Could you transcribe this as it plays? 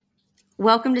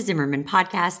Welcome to Zimmerman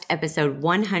Podcast, episode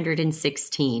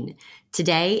 116.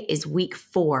 Today is week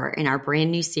 4 in our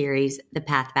brand new series, The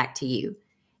Path Back to You.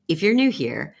 If you're new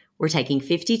here, we're taking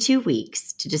 52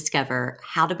 weeks to discover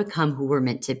how to become who we're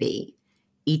meant to be.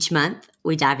 Each month,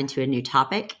 we dive into a new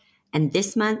topic, and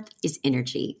this month is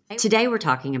energy. Today, we're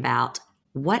talking about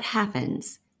what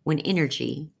happens when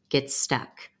energy gets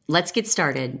stuck. Let's get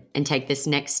started and take this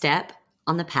next step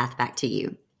on the path back to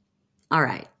you. All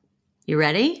right, you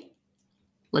ready?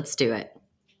 Let's do it.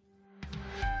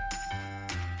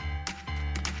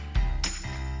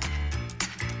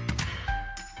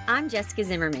 I'm Jessica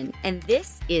Zimmerman, and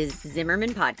this is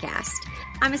Zimmerman Podcast.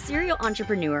 I'm a serial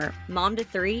entrepreneur, mom to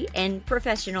 3, and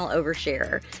professional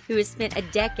oversharer who has spent a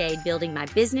decade building my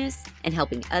business and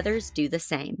helping others do the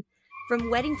same. From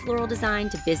wedding floral design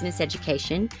to business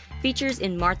education, features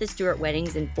in Martha Stewart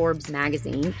Weddings and Forbes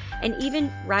magazine, and even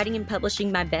writing and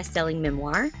publishing my best-selling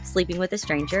memoir, Sleeping with a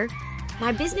Stranger,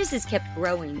 my business has kept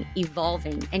growing,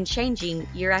 evolving, and changing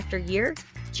year after year,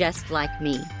 just like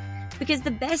me. Because the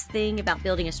best thing about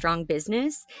building a strong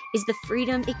business is the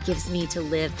freedom it gives me to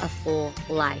live a full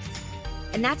life.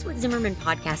 And that's what Zimmerman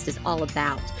Podcast is all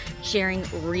about, sharing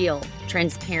real,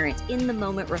 transparent,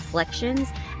 in-the-moment reflections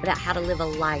about how to live a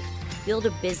life, build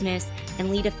a business,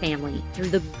 and lead a family through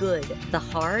the good, the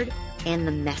hard, and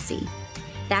the messy.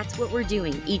 That's what we're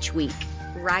doing each week,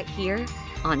 right here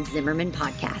on Zimmerman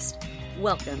Podcast.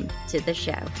 Welcome to the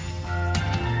show.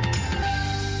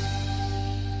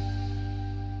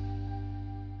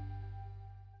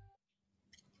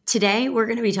 Today, we're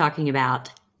going to be talking about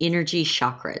energy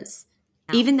chakras.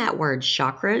 Even that word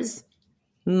chakras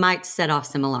might set off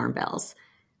some alarm bells.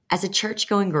 As a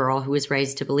church-going girl who was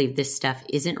raised to believe this stuff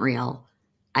isn't real,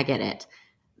 I get it.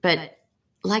 But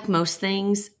like most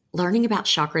things, learning about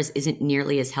chakras isn't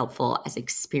nearly as helpful as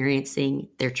experiencing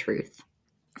their truth.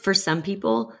 For some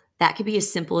people, that could be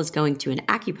as simple as going to an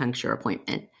acupuncture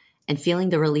appointment and feeling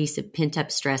the release of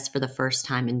pent-up stress for the first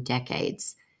time in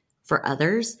decades. For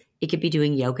others, it could be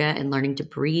doing yoga and learning to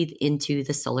breathe into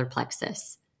the solar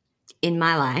plexus. In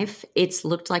my life, it's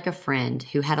looked like a friend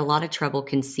who had a lot of trouble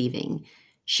conceiving.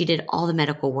 She did all the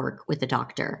medical work with the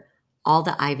doctor, all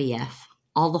the IVF,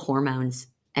 all the hormones,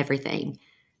 everything,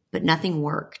 but nothing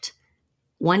worked.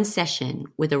 One session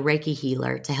with a Reiki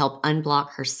healer to help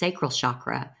unblock her sacral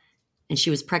chakra, and she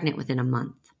was pregnant within a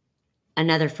month.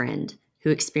 Another friend who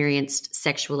experienced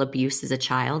sexual abuse as a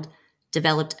child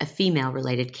developed a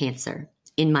female-related cancer.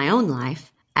 In my own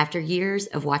life, after years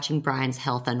of watching Brian's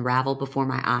health unravel before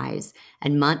my eyes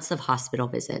and months of hospital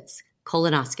visits,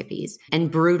 colonoscopies, and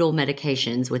brutal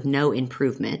medications with no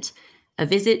improvement, a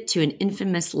visit to an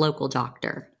infamous local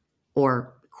doctor,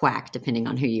 or quack, depending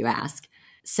on who you ask,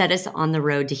 set us on the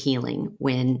road to healing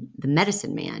when the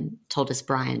medicine man told us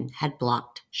Brian had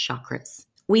blocked chakras.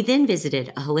 We then visited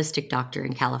a holistic doctor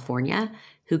in California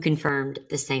who confirmed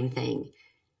the same thing.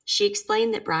 She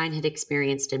explained that Brian had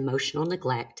experienced emotional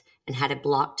neglect and had a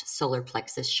blocked solar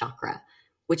plexus chakra,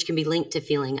 which can be linked to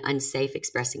feeling unsafe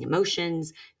expressing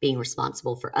emotions, being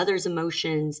responsible for others'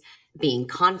 emotions, being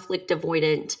conflict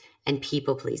avoidant, and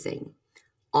people-pleasing.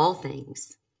 All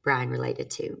things Brian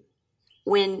related to.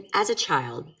 When, as a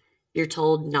child, you're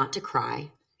told not to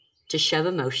cry, to shove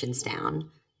emotions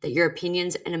down, that your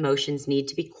opinions and emotions need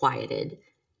to be quieted,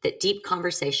 that deep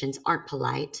conversations aren't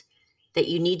polite, that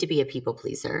you need to be a people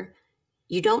pleaser,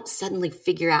 you don't suddenly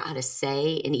figure out how to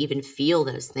say and even feel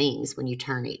those things when you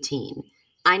turn 18.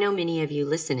 I know many of you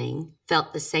listening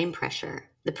felt the same pressure,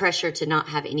 the pressure to not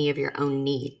have any of your own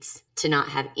needs, to not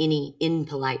have any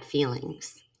impolite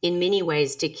feelings. In many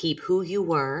ways, to keep who you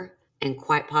were, and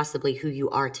quite possibly who you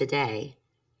are today,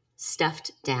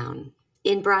 stuffed down.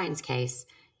 In Brian's case,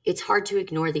 it's hard to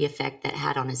ignore the effect that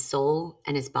had on his soul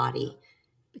and his body,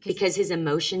 because his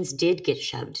emotions did get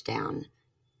shoved down,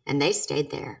 and they stayed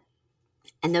there.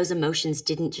 And those emotions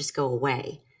didn't just go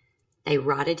away. They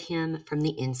rotted him from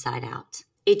the inside out.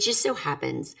 It just so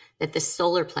happens that the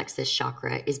solar plexus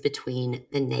chakra is between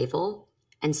the navel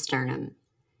and sternum,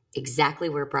 exactly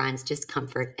where Brian's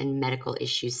discomfort and medical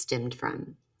issues stemmed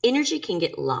from. Energy can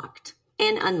get locked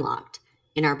and unlocked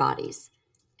in our bodies,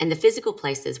 and the physical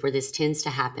places where this tends to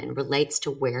happen relates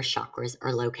to where chakras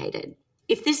are located.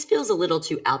 If this feels a little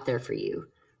too out there for you,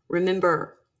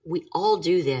 remember, we all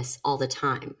do this all the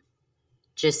time,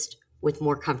 just with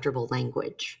more comfortable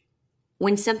language.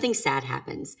 When something sad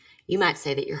happens, you might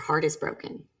say that your heart is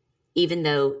broken, even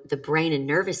though the brain and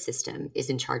nervous system is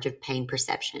in charge of pain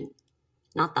perception,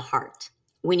 not the heart.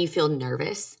 When you feel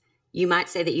nervous, you might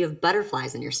say that you have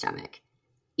butterflies in your stomach,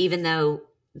 even though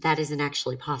that isn't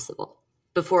actually possible.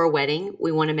 Before a wedding,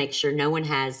 we want to make sure no one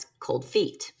has cold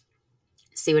feet.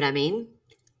 See what I mean?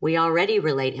 We already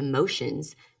relate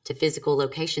emotions to physical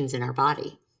locations in our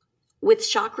body. With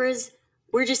chakras,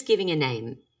 we're just giving a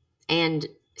name and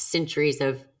centuries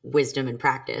of wisdom and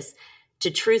practice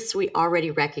to truths we already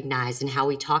recognize in how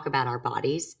we talk about our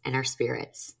bodies and our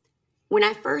spirits. When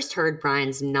I first heard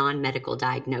Brian's non-medical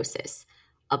diagnosis,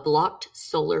 a blocked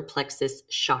solar plexus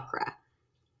chakra,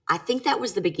 I think that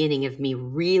was the beginning of me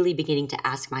really beginning to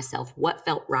ask myself what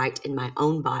felt right in my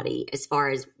own body as far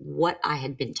as what I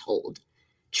had been told,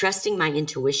 trusting my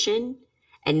intuition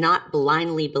and not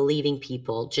blindly believing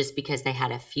people just because they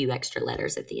had a few extra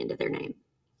letters at the end of their name.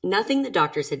 Nothing the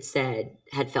doctors had said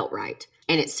had felt right,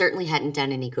 and it certainly hadn't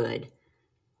done any good.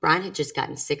 Brian had just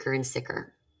gotten sicker and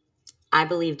sicker. I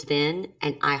believed then,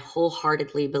 and I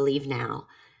wholeheartedly believe now,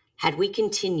 had we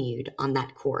continued on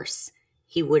that course,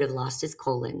 he would have lost his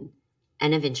colon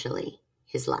and eventually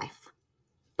his life.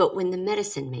 But when the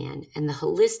medicine man and the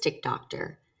holistic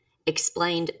doctor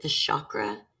explained the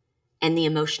chakra and the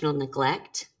emotional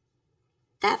neglect,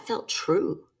 that felt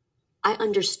true. I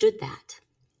understood that.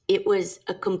 It was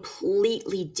a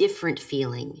completely different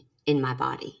feeling in my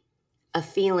body, a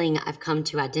feeling I've come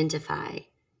to identify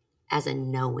as a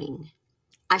knowing.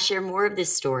 I share more of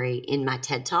this story in my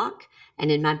TED Talk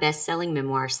and in my best-selling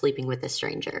memoir, Sleeping with a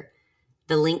Stranger.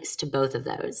 The links to both of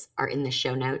those are in the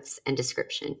show notes and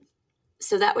description.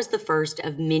 So that was the first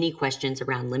of many questions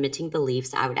around limiting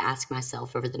beliefs I would ask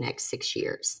myself over the next 6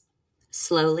 years.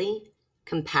 Slowly,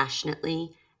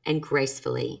 compassionately, and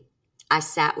gracefully, I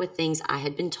sat with things I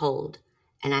had been told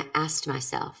and I asked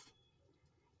myself,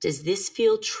 does this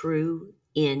feel true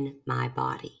in my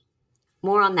body?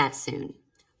 More on that soon.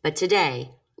 But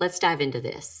today, let's dive into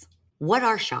this. What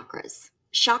are chakras?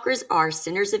 Chakras are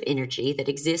centers of energy that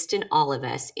exist in all of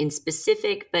us in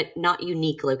specific but not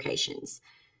unique locations.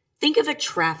 Think of a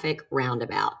traffic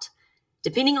roundabout.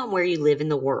 Depending on where you live in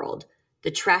the world, the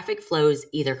traffic flows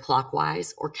either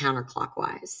clockwise or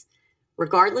counterclockwise.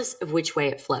 Regardless of which way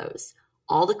it flows,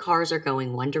 all the cars are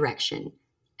going one direction,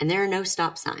 and there are no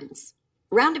stop signs.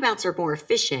 Roundabouts are more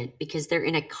efficient because they're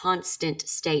in a constant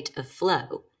state of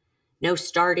flow. No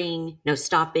starting, no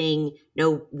stopping,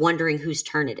 no wondering whose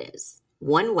turn it is.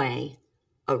 One way,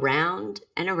 around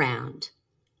and around,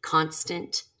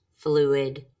 constant,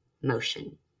 fluid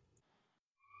motion.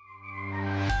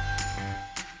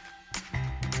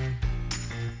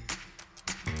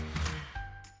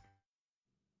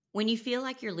 When you feel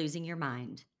like you're losing your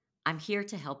mind, I'm here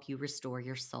to help you restore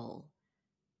your soul.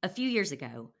 A few years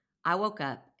ago, I woke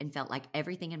up and felt like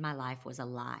everything in my life was a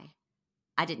lie.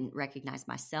 I didn't recognize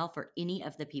myself or any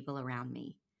of the people around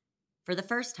me. For the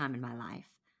first time in my life,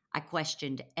 I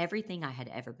questioned everything I had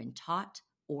ever been taught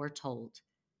or told.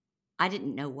 I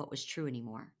didn't know what was true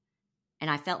anymore,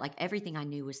 and I felt like everything I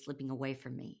knew was slipping away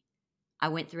from me. I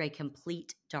went through a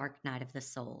complete dark night of the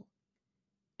soul,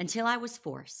 until I was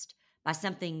forced, by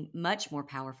something much more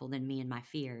powerful than me and my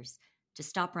fears, to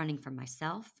stop running from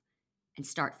myself and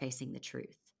start facing the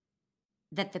truth.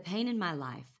 That the pain in my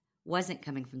life wasn't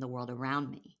coming from the world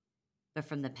around me, but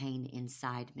from the pain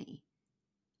inside me.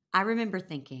 I remember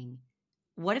thinking,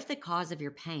 what if the cause of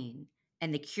your pain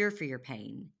and the cure for your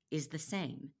pain is the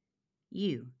same?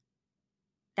 You.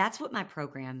 That's what my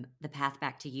program, The Path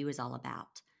Back to You, is all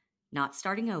about. Not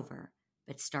starting over,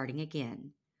 but starting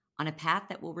again, on a path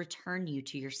that will return you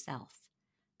to yourself,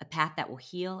 a path that will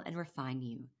heal and refine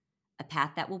you, a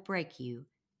path that will break you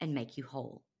and make you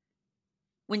whole.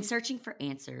 When searching for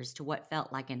answers to what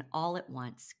felt like an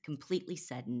all-at-once, completely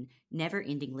sudden,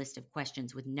 never-ending list of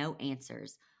questions with no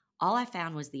answers, all I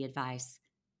found was the advice,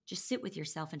 just sit with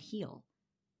yourself and heal.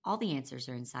 All the answers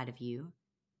are inside of you.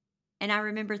 And I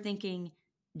remember thinking,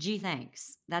 gee,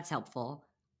 thanks, that's helpful.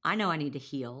 I know I need to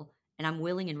heal, and I'm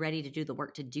willing and ready to do the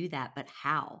work to do that, but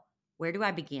how? Where do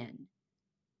I begin?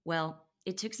 Well,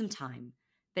 it took some time,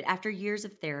 but after years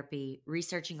of therapy,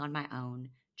 researching on my own,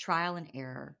 trial and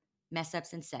error,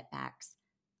 mess-ups and setbacks,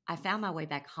 I found my way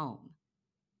back home,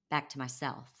 back to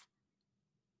myself.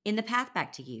 In The Path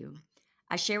Back to You,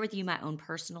 I share with you my own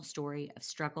personal story of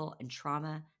struggle and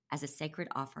trauma as a sacred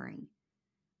offering.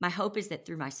 My hope is that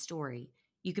through my story,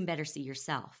 you can better see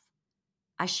yourself.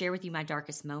 I share with you my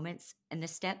darkest moments and the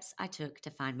steps I took to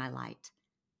find my light,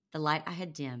 the light I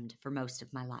had dimmed for most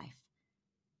of my life.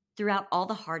 Throughout all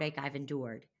the heartache I've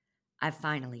endured, I've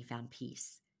finally found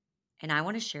peace, and I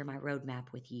want to share my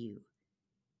roadmap with you.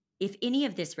 If any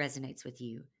of this resonates with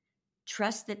you,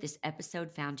 trust that this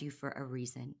episode found you for a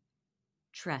reason.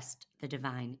 Trust the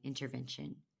divine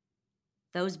intervention.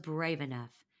 Those brave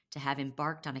enough to have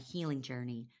embarked on a healing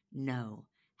journey know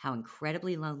how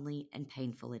incredibly lonely and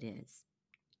painful it is.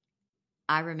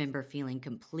 I remember feeling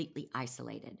completely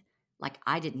isolated, like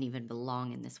I didn't even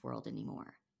belong in this world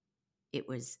anymore. It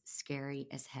was scary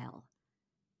as hell.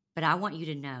 But I want you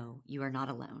to know you are not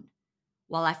alone.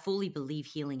 While I fully believe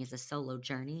healing is a solo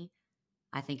journey,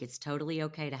 I think it's totally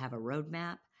okay to have a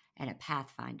roadmap and a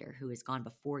pathfinder who has gone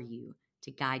before you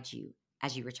to guide you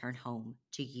as you return home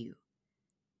to you.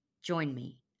 Join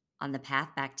me on the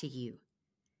path back to you.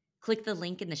 Click the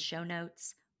link in the show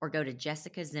notes or go to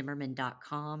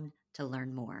jessicazimmerman.com to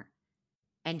learn more.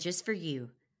 And just for you,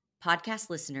 podcast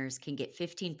listeners can get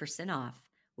 15% off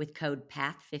with code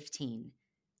PATH15.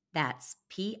 That's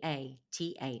PATH15.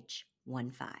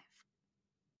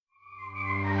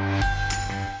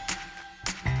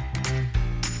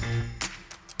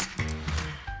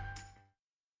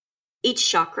 Each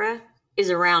chakra is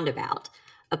a roundabout,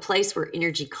 a place where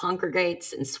energy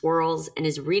congregates and swirls and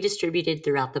is redistributed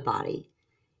throughout the body.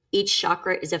 Each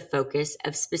chakra is a focus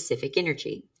of specific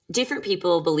energy. Different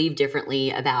people believe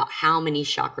differently about how many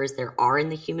chakras there are in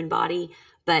the human body,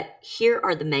 but here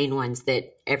are the main ones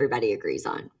that everybody agrees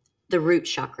on. The root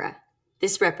chakra.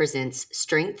 This represents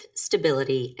strength,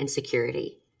 stability, and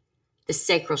security. The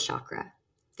sacral chakra.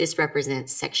 This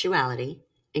represents sexuality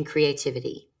and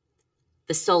creativity.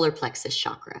 The solar plexus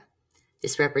chakra.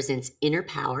 This represents inner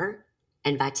power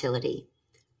and vitality.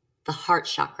 The heart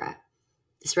chakra.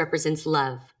 This represents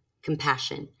love,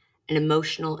 compassion, and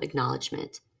emotional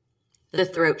acknowledgement. The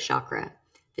throat chakra.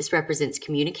 This represents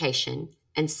communication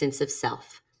and sense of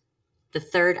self. The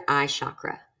third eye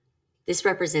chakra. This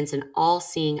represents an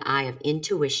all-seeing eye of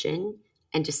intuition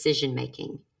and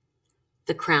decision-making.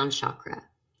 The crown chakra.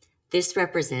 This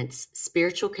represents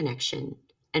spiritual connection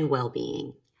and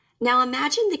well-being. Now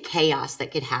imagine the chaos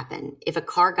that could happen if a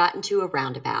car got into a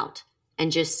roundabout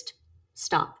and just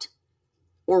stopped.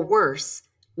 Or worse,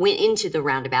 went into the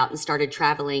roundabout and started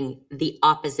traveling the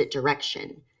opposite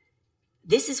direction.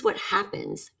 This is what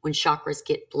happens when chakras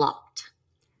get blocked.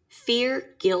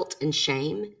 Fear, guilt, and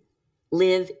shame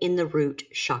live in the root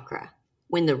chakra.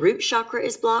 When the root chakra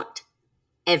is blocked,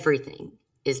 everything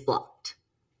is blocked.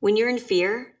 When you're in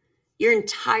fear, your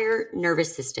entire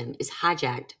nervous system is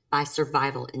hijacked by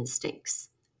survival instincts.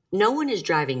 No one is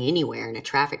driving anywhere in a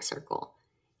traffic circle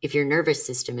if your nervous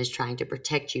system is trying to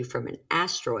protect you from an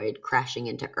asteroid crashing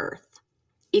into Earth.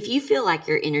 If you feel like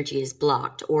your energy is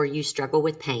blocked or you struggle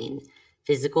with pain,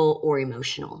 physical or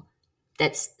emotional,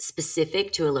 that's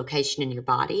specific to a location in your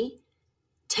body,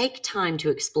 take time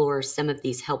to explore some of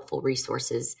these helpful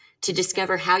resources to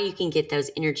discover how you can get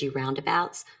those energy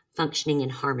roundabouts functioning in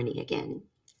harmony again.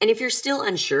 And if you're still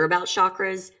unsure about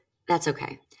chakras, that's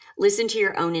okay. Listen to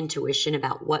your own intuition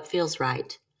about what feels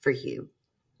right for you.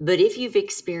 But if you've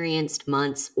experienced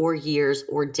months or years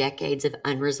or decades of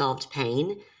unresolved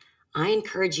pain, I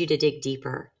encourage you to dig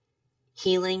deeper.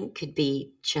 Healing could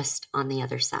be just on the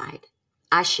other side.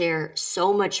 I share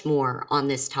so much more on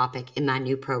this topic in my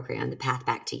new program, The Path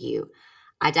Back to You.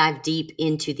 I dive deep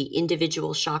into the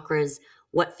individual chakras,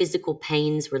 what physical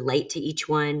pains relate to each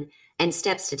one, and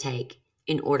steps to take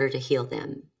in order to heal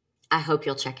them. I hope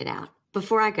you'll check it out.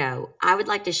 Before I go, I would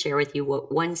like to share with you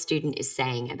what one student is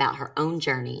saying about her own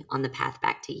journey on the path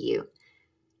back to you.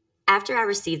 After I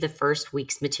received the first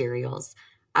week's materials,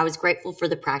 I was grateful for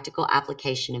the practical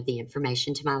application of the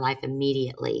information to my life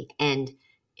immediately. And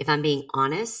if I'm being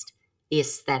honest, the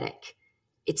aesthetic.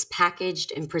 It's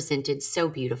packaged and presented so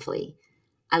beautifully.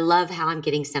 I love how I'm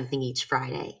getting something each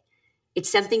Friday.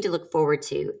 It's something to look forward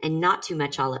to and not too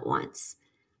much all at once.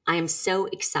 I am so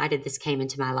excited this came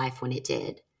into my life when it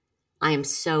did. I am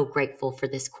so grateful for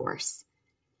this course.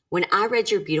 When I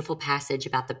read your beautiful passage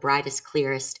about the brightest,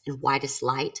 clearest, and whitest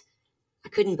light, I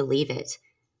couldn't believe it.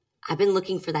 I've been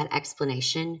looking for that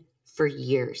explanation for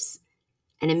years.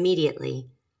 And immediately,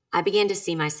 I began to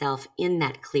see myself in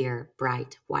that clear,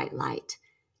 bright, white light.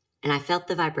 And I felt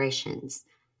the vibrations.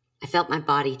 I felt my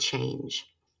body change,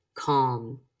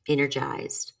 calm,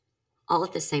 energized, all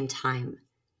at the same time.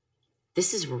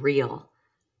 This is real.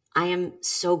 I am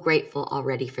so grateful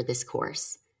already for this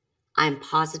course. I am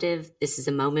positive this is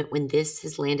a moment when this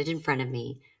has landed in front of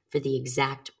me for the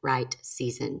exact right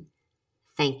season.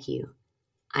 Thank you.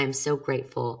 I am so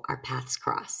grateful our paths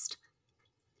crossed.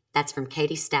 That's from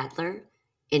Katie Stadler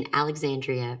in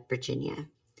Alexandria, Virginia.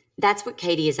 That's what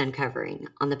Katie is uncovering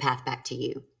on the path back to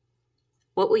you.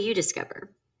 What will you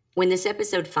discover? When this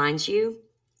episode finds you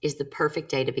is the perfect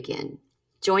day to begin.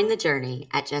 Join the journey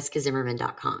at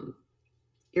jessicazimmerman.com.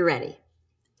 You're ready.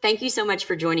 Thank you so much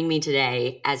for joining me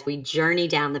today as we journey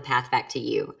down the path back to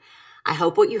you. I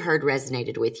hope what you heard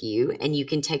resonated with you and you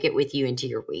can take it with you into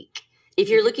your week. If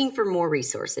you're looking for more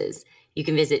resources, you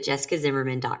can visit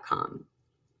jessicazimmerman.com.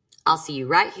 I'll see you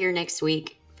right here next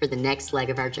week for the next leg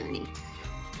of our journey.